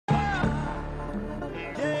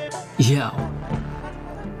Yo.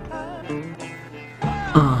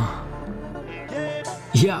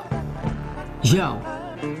 Yo. Yo.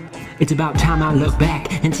 It's about time I look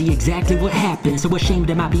back and see exactly what happened. So ashamed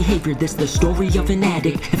of my behavior, this the story of an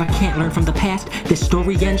addict. If I can't learn from the past, this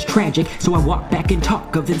story ends tragic. So I walk back and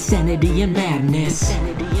talk of insanity and madness.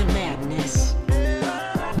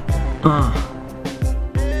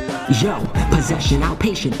 Yo, possession,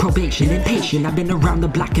 outpatient, probation, impatient. I've been around the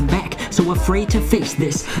block and back, so afraid to face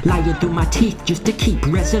this. Lying through my teeth just to keep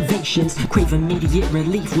reservations. Crave immediate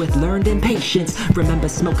relief with learned impatience. Remember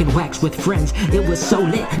smoking wax with friends, it was so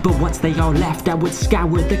lit. But once they all left, I would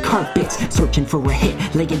scour the carpets, searching for a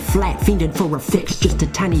hit, laying flat, fiending for a fix. Just a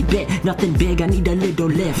tiny bit, nothing big, I need a little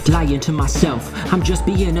lift. Lying to myself, I'm just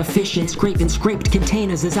being efficient. Scraping scraped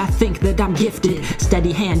containers as I think that I'm gifted.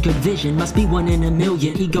 Steady hand, good vision, must be one in a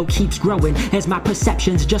million. Ego keeps growing as my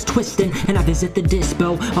perception's just twisting. And I visit the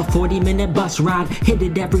dispo, a 40-minute bus ride. Hit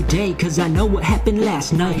it every day cause I know what happened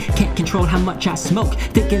last night. Can't control how much I smoke,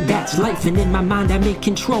 thinking that's life. And in my mind I make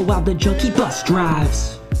control while the junkie bus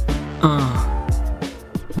drives.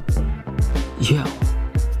 Yo.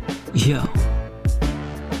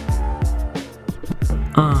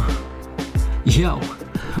 Yo.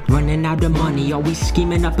 Running out of money, always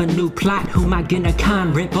scheming up a new plot. Who am I gonna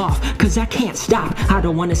con, rip off? Cause I can't stop. I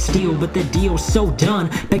don't wanna steal, but the deal's so done.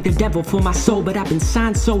 Beg the devil for my soul, but I've been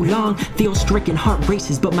signed so long. Feel stricken, heart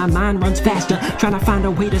races, but my mind runs faster. Trying to find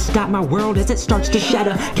a way to stop my world as it starts to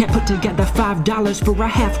shatter. Can't put together $5 for a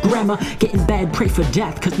half grammar. Getting bad, pray for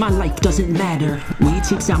death, cause my life doesn't matter. Weed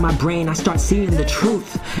seeps out my brain, I start seeing the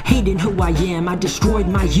truth. Hating who I am, I destroyed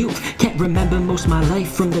my youth. Can't remember most my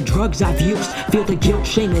life from the drugs I've used. Feel the guilt,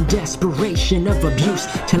 shame, and desperation of abuse,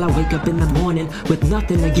 till I wake up in the morning with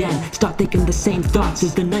nothing again. Start thinking the same thoughts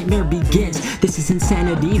as the nightmare begins. This is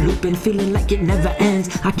insanity, looping, feeling like it never ends.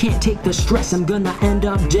 I can't take the stress, I'm gonna end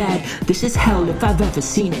up dead. This is hell if I've ever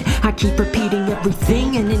seen it. I keep repeating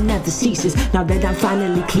everything and it never ceases. Now that I'm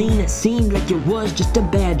finally clean, it seemed like it was just a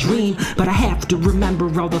bad dream. But I have to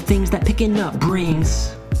remember all the things that picking up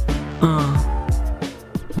brings.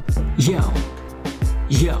 Yo.